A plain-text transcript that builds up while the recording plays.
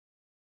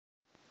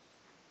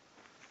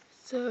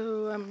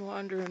So I'm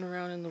wandering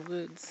around in the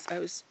woods. I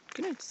was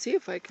gonna see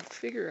if I could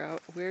figure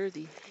out where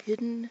the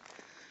hidden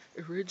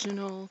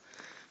original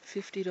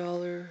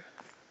 $50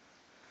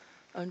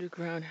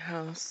 underground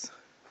house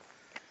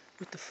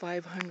with the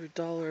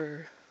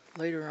 $500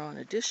 later on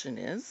addition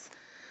is,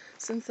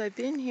 since I've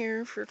been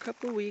here for a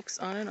couple of weeks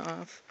on and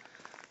off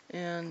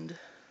and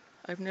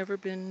I've never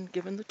been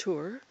given the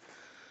tour.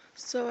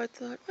 So I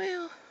thought,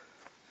 well,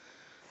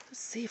 let's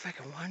see if I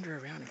can wander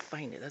around and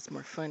find it. That's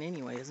more fun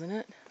anyway, isn't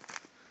it?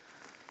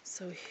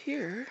 So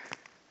here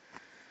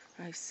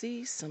I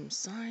see some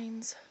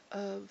signs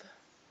of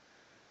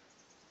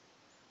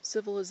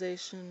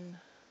civilization,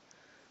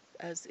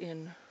 as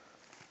in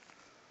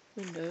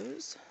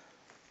windows.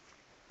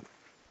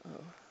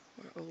 Oh,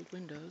 more old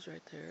windows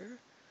right there.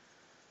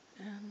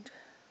 And,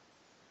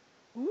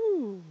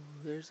 ooh,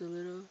 there's a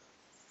little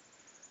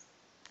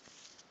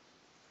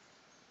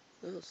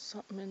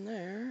something in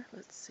there.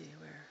 Let's see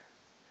where.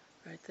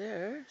 Right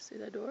there. See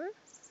that door?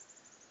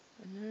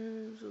 And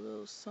there's a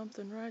little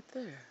something right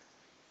there.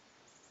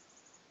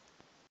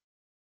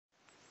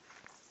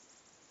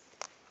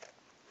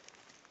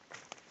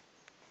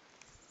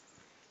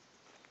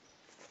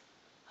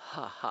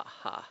 Ha ha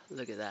ha.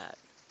 Look at that.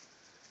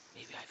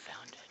 Maybe I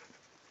found it.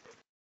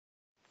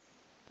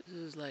 This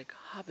is like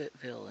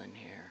Hobbitville in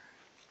here.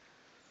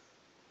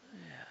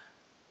 Yeah.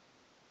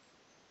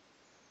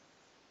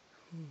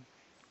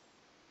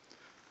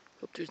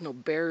 Hope there's no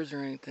bears or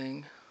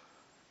anything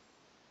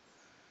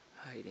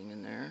hiding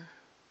in there.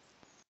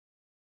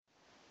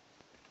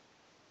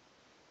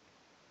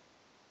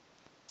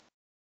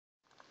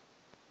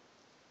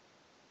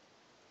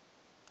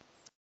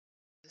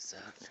 This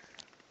out.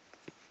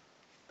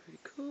 Pretty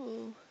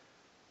cool.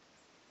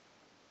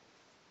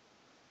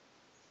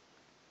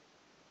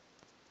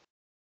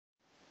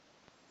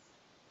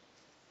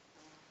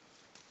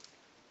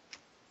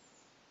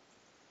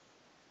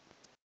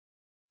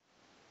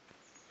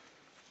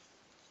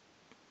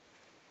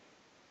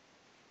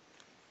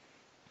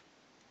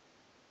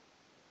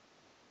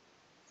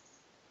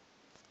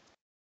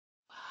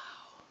 Wow.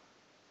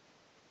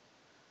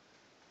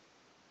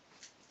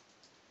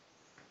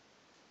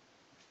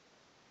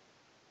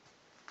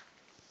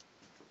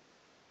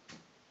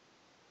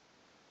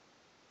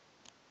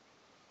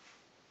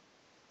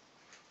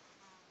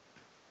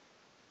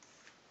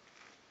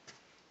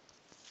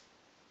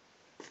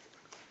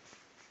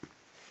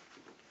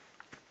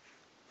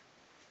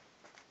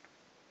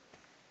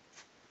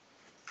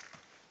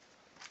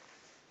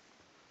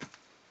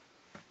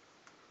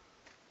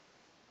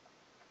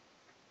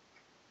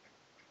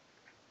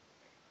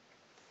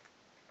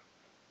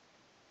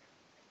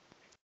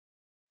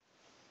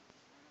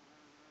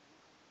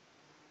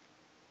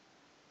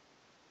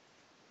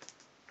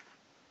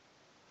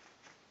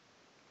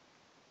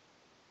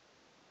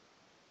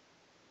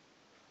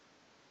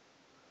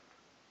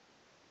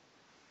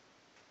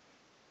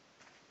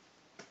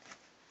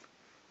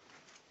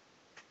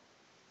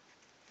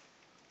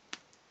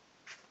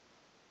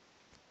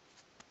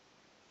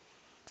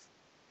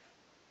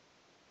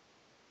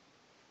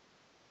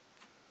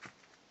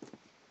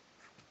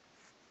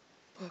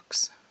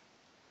 Books.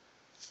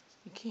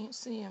 You can't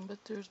see them,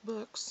 but there's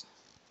books.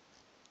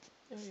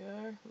 There you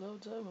are.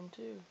 Loads of them,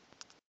 too.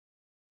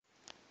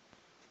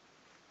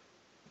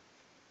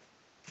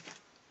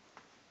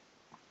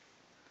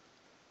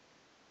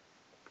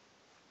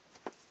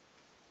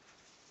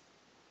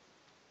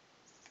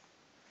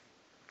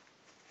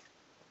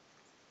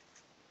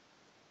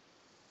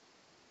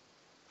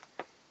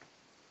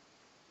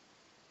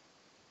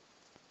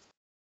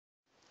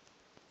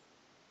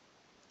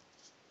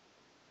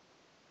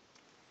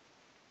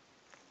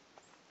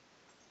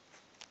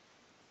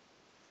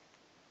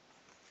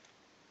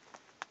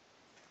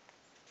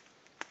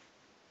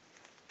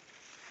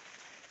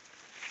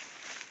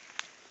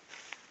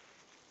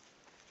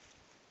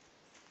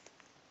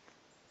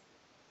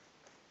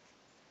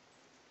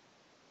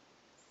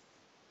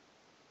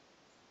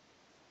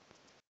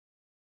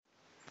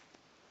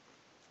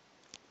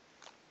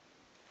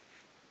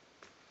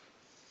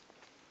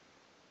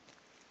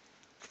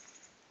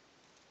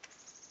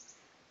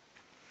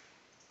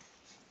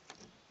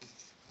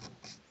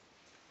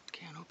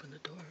 Can't open the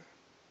door.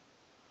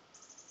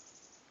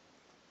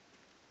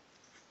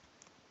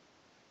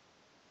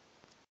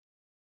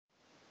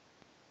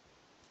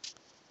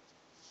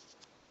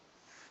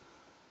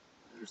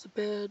 There's a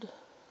bed,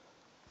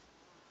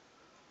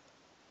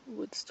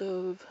 wood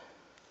stove,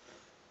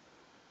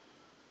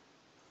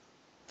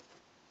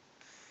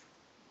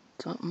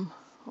 something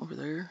over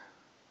there.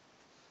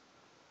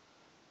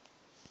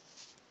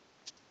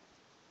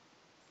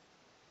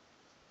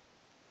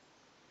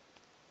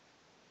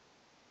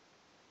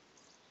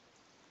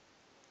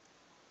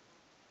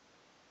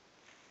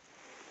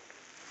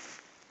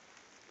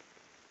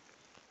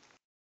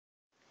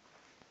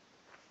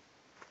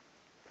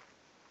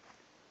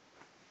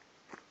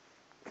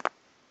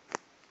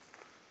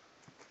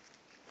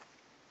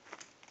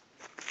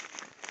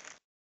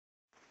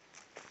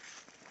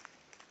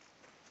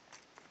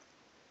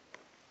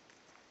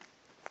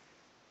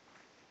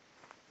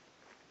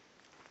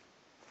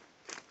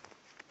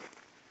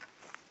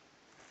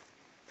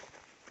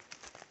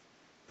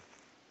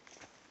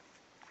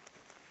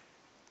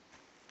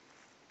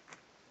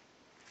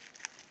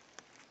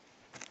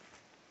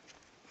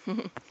 More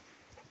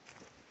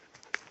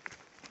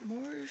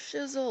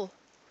shizzle.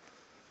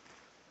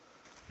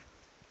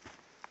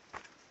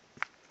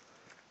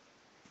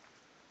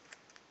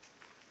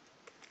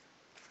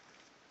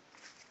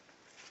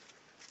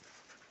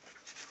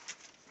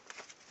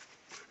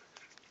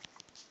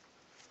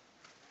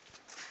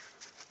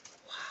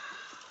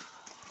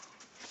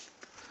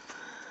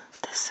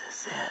 This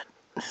is it.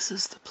 This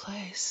is the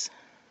place.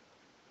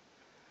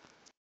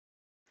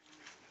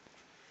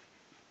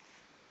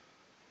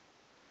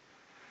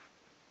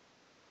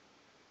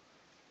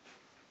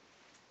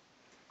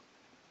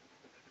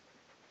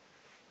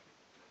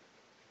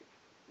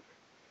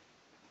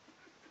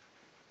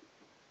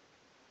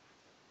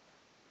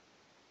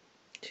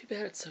 Too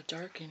bad it's so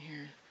dark in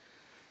here.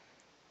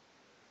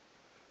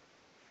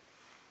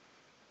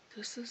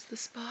 This is the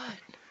spot.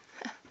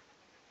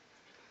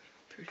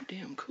 Pretty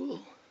damn cool.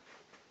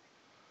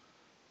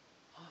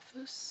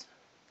 Office.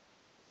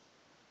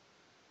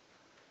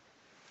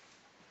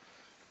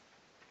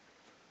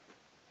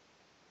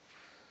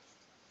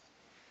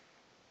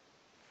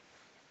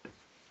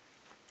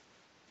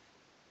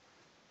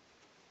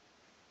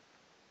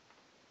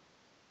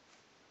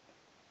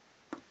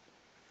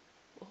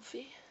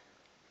 Wolfie.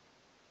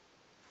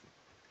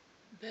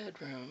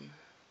 Bedroom.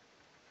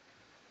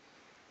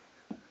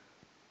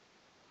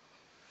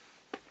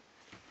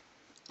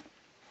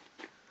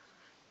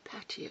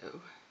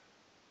 Patio.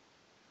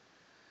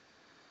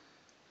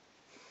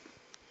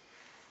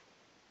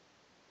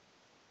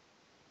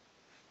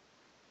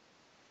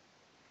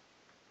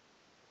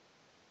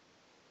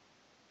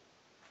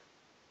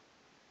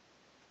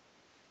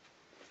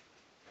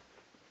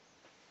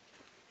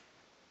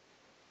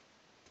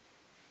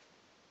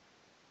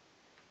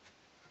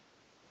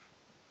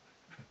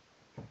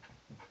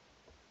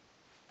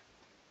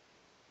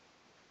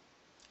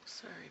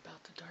 Sorry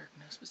about the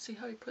darkness, but see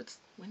how he puts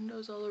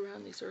windows all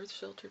around these earth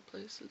shelter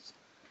places?